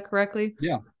summarize that correctly?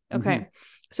 Yeah. Okay.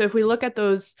 So if we look at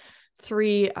those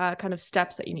three kind of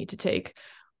steps that you need to take,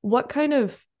 what kind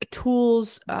of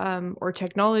tools or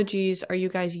technologies are you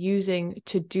guys using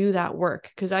to do that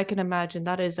work? Because I can imagine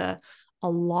that is a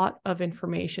lot of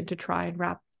information to try and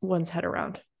wrap one's head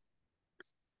around.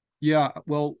 Yeah,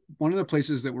 well, one of the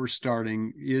places that we're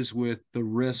starting is with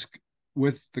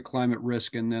the climate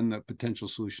risk and then the potential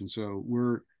solution. So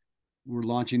we're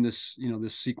launching this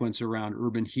sequence around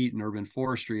urban heat and urban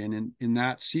forestry. And in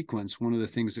that sequence, one of the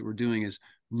things that we're doing is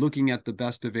looking at the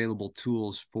best available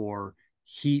tools for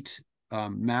heat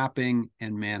mapping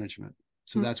and management.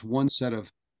 So that's one set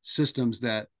of systems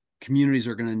that communities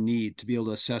are going to need to be able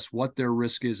to assess what their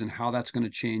risk is and how that's going to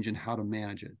change and how to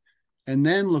manage it. And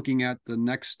then looking at the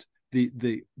next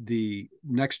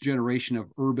generation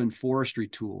of urban forestry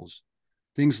tools,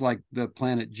 things like the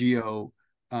Planet Geo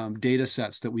data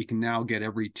sets that we can now get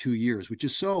every 2 years, which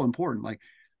is so important. Like,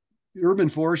 urban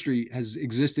forestry has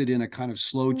existed in a kind of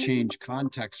slow change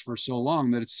context for so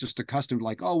long that it's just accustomed,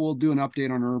 like, oh, we'll do an update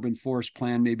on an urban forest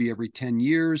plan maybe every 10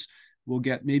 years.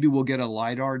 maybe we'll get a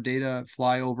LiDAR data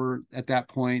flyover at that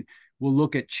point. We'll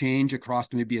look at change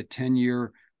across maybe a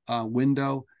 10-year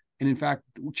window. And in fact,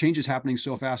 change is happening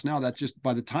so fast now that just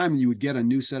by the time you would get a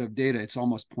new set of data, it's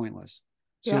almost pointless.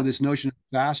 So this notion of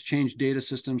fast change data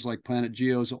systems like Planet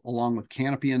Geos, along with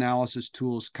canopy analysis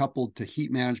tools coupled to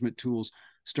heat management tools,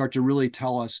 start to really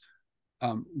tell us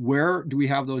where do we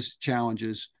have those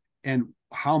challenges and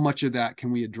how much of that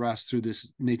can we address through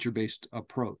this nature-based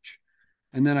approach.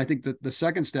 And then I think that the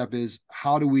second step is,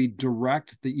 how do we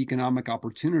direct the economic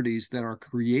opportunities that are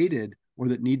created or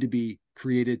that need to be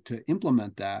created to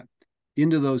implement that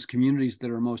into those communities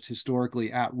that are most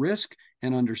historically at risk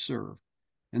and underserved.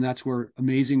 And that's where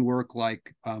amazing work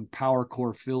like Power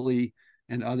Core Philly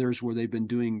and others, where they've been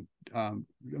doing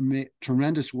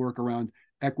tremendous work around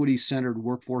equity-centered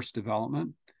workforce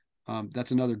development.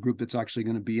 That's another group that's actually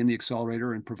going to be in the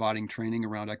accelerator and providing training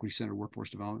around equity-centered workforce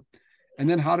development. And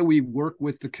then how do we work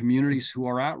with the communities who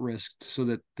are at risk so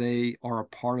that they are a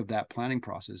part of that planning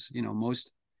process? You know,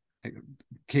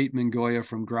 Kate Mingoya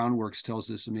from Groundworks tells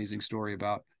this amazing story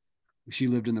about, she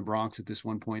lived in the Bronx at this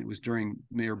one point. It was during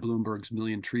Mayor Bloomberg's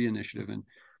Million Tree Initiative. And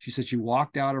she said she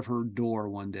walked out of her door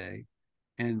one day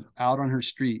and out on her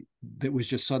street that was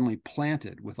just suddenly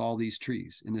planted with all these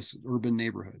trees in this urban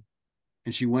neighborhood.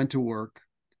 And she went to work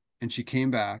and she came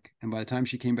back. And by the time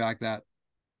she came back that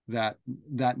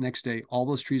next day, all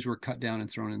those trees were cut down and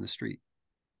thrown in the street.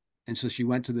 And so she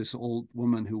went to this old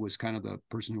woman who was kind of the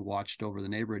person who watched over the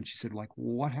neighborhood. She said, like,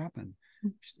 well, what happened?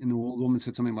 And the old woman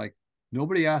said something like,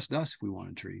 nobody asked us if we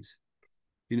wanted trees.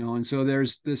 You know, and so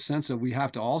there's this sense of we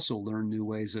have to also learn new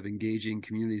ways of engaging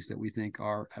communities that we think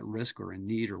are at risk or in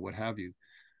need or what have you.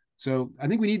 So I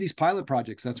think we need these pilot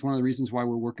projects. That's one of the reasons why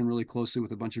we're working really closely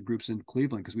with a bunch of groups in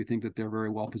Cleveland, because we think that they're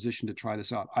very well positioned to try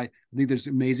this out. I think there's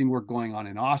amazing work going on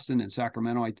in Austin and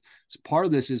Sacramento. Part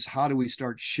of this is, how do we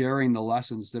start sharing the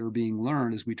lessons that are being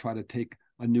learned as we try to take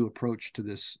a new approach to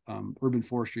this urban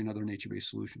forestry and other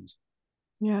nature-based solutions.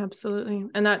 Yeah, absolutely.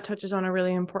 And that touches on a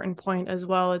really important point as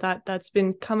well, that's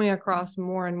been coming across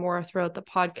more and more throughout the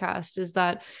podcast, is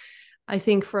that I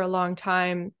think for a long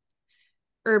time,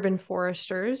 urban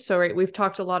foresters, so right, we've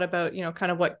talked a lot about, you know,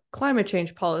 kind of what climate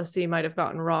change policy might have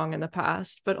gotten wrong in the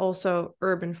past, but also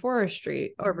urban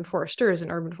foresters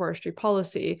and urban forestry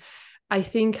policy, I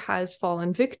think, has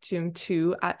fallen victim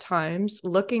to, at times,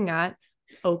 looking at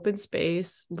open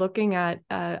space, looking at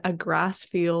a grass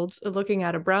field, looking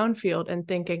at a brown field and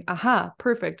thinking, aha,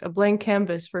 perfect, a blank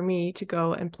canvas for me to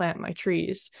go and plant my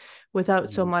trees, without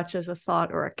so much as a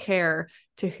thought or a care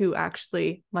to who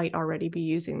actually might already be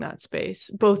using that space,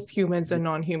 both humans and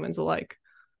non-humans alike.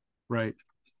 Right.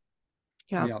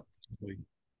 Yeah.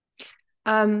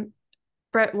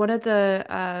 Brett, one of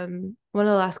the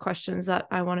last questions that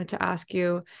I wanted to ask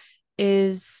you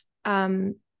is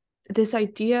this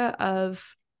idea of,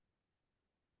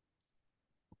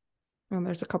 well,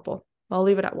 there's a couple. I'll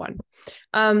leave it at one.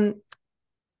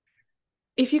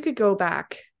 If you could go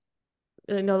back,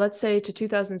 let's say to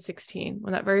 2016,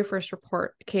 when that very first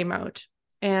report came out,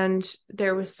 and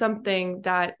there was something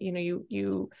that,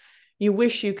 you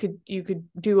wish you could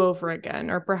do over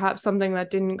again, or perhaps something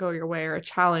that didn't go your way, or a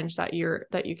challenge that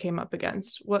you came up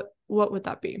against, what would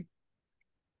that be?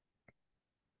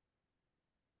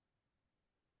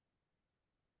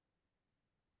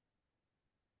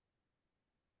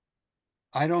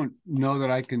 I don't know that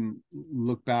I can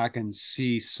look back and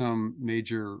see some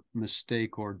major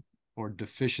mistake or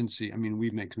deficiency. I mean, we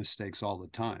make mistakes all the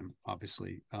time,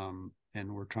 obviously, and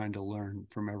we're trying to learn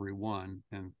from every one.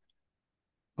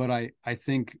 But I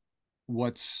think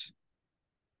what's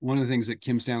one of the things that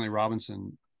Kim Stanley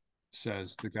Robinson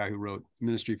says, the guy who wrote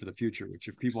Ministry for the Future, which,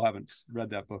 if people haven't read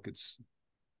that book, it's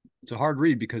a hard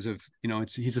read, because of,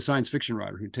 he's a science fiction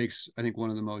writer who takes, I think, one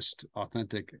of the most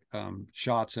authentic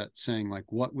shots at saying, like,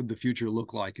 what would the future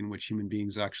look like in which human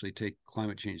beings actually take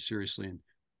climate change seriously and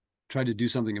try to do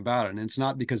something about it. And it's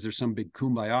not because there's some big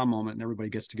kumbaya moment and everybody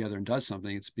gets together and does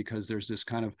something. It's because there's this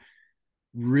kind of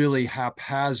really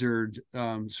haphazard,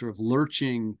 sort of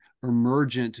lurching,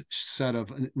 emergent set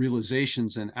of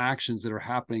realizations and actions that are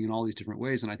happening in all these different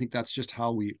ways. And I think that's just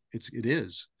how it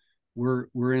is. We're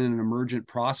in an emergent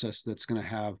process that's going to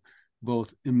have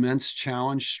both immense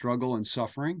challenge, struggle, and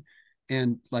suffering,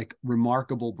 and like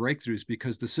remarkable breakthroughs,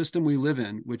 because the system we live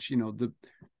in, which,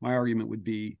 my argument would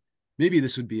be, maybe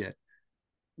this would be it.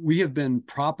 We have been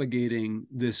propagating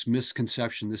this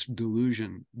misconception, this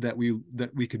delusion that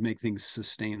we could make things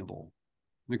sustainable.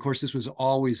 And of course, this was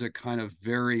always a kind of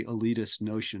very elitist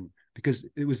notion, because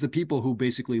it was the people who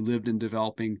basically lived in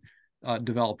developing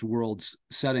developed world's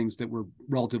settings that were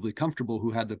relatively comfortable, who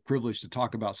had the privilege to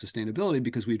talk about sustainability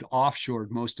because we'd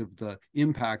offshored most of the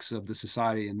impacts of the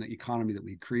society and the economy that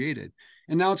we created.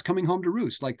 And now it's coming home to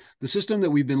roost. Like the system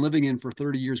that we've been living in for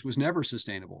 30 years was never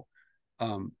sustainable.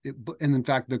 And in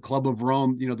fact, the Club of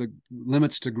Rome, the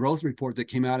limits to growth report that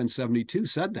came out in 72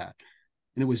 said that.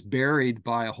 And it was buried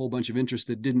by a whole bunch of interests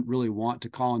that didn't really want to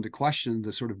call into question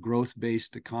the sort of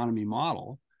growth-based economy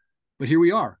model. But here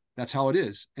we are. That's how it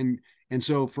is. And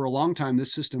so for a long time,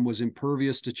 this system was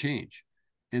impervious to change.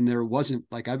 And there wasn't,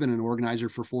 like, I've been an organizer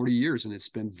for 40 years, and it's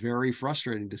been very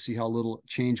frustrating to see how little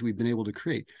change we've been able to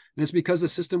create. And it's because the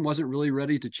system wasn't really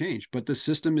ready to change, but the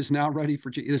system is now ready for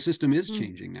change. The system is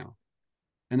changing now.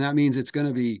 And that means it's going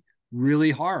to be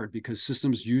really hard because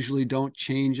systems usually don't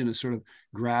change in a sort of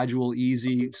gradual,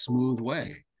 easy, smooth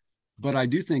way. But I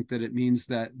do think that it means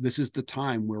that this is the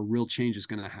time where real change is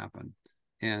going to happen.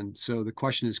 And so the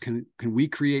question is, can we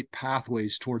create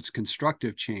pathways towards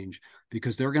constructive change?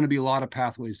 Because there are going to be a lot of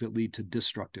pathways that lead to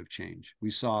destructive change.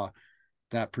 We saw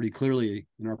that pretty clearly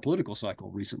in our political cycle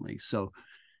recently. So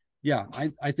yeah,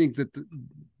 I think that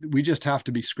we just have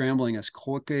to be scrambling as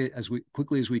quickly as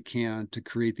we can to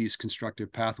create these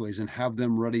constructive pathways and have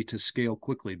them ready to scale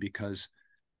quickly, because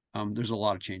there's a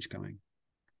lot of change coming.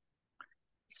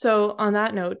 So on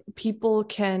that note, people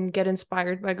can get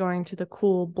inspired by going to the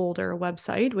cool Boulder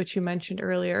website, which you mentioned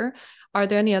earlier. Are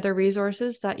there any other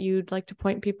resources that you'd like to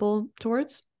point people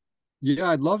towards? Yeah,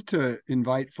 I'd love to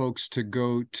invite folks to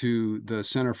go to the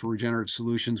Center for Regenerative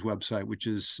Solutions website, which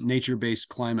is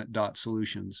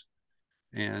naturebasedclimate.solutions.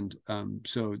 And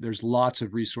so there's lots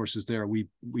of resources there. We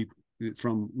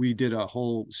did a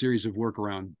whole series of work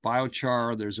around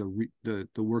biochar. There's the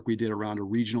work we did around a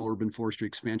regional urban forestry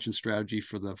expansion strategy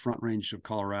for the Front Range of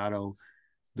Colorado.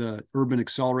 The urban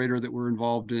accelerator that we're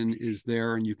involved in is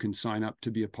there, and you can sign up to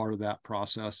be a part of that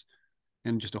process,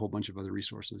 and just a whole bunch of other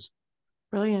resources.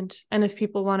 Brilliant. And if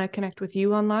people want to connect with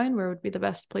you online, where would be the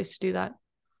best place to do that?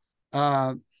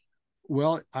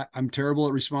 Well, I'm terrible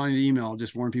at responding to email. I'll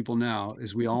just warn people now,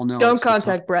 as we all know. Don't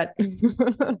contact Brett.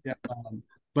 Yeah,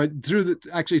 but through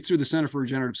the Center for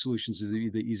Regenerative Solutions is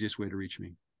the easiest way to reach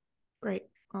me. Great.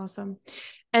 Awesome.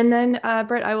 And then,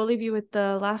 Brett, I will leave you with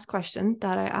the last question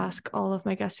that I ask all of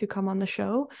my guests who come on the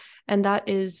show. And that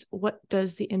is, what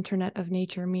does the Internet of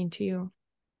Nature mean to you?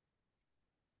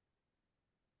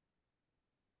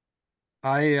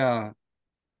 I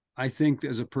think,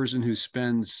 as a person who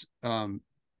spends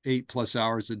 8+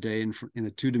 hours a day in a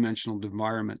two-dimensional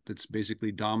environment that's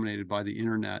basically dominated by the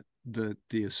internet,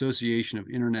 the association of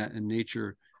internet and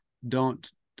nature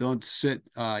don't sit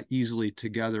easily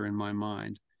together in my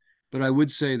mind. But I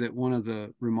would say that one of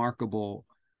the remarkable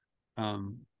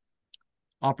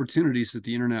opportunities that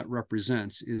the internet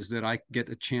represents is that I get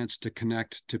a chance to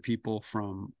connect to people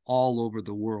from all over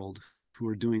the world who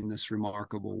are doing this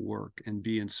remarkable work and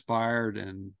be inspired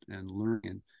and learn.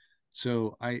 And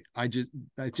so I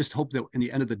just hope that in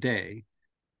the end of the day,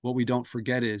 what we don't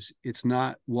forget is it's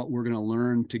not what we're going to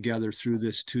learn together through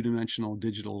this two-dimensional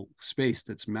digital space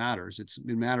that matters. It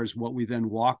matters what we then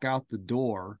walk out the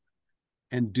door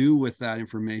and do with that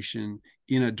information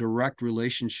in a direct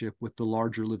relationship with the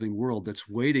larger living world that's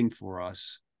waiting for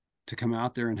us to come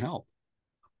out there and help.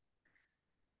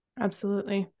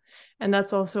 Absolutely. And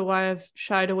that's also why I've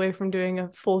shied away from doing a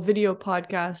full video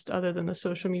podcast other than the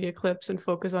social media clips, and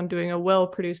focus on doing a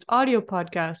well-produced audio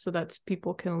podcast so that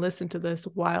people can listen to this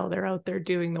while they're out there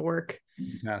doing the work.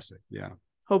 Fantastic. Yeah.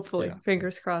 Hopefully. Yeah.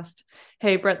 Fingers crossed.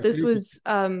 Hey, Brett, this was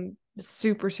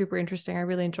super, super interesting. I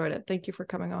really enjoyed it. Thank you for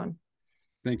coming on.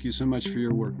 Thank you so much for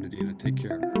your work, Nadina. Take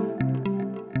care.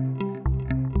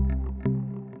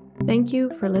 Thank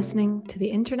you for listening to the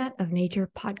Internet of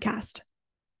Nature podcast.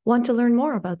 Want to learn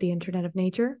more about the Internet of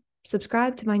Nature?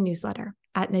 Subscribe to my newsletter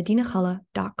at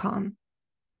nadinachalla.com.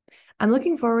 I'm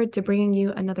looking forward to bringing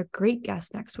you another great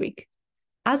guest next week.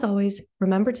 As always,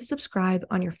 remember to subscribe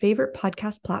on your favorite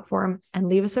podcast platform and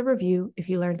leave us a review if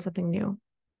you learned something new.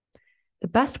 The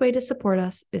best way to support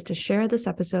us is to share this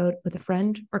episode with a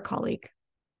friend or colleague.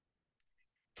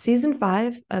 Season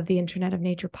 5 of the Internet of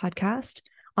Nature podcast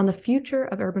on the future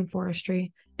of urban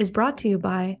forestry is brought to you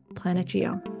by Planet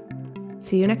Geo.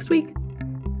 See you next week.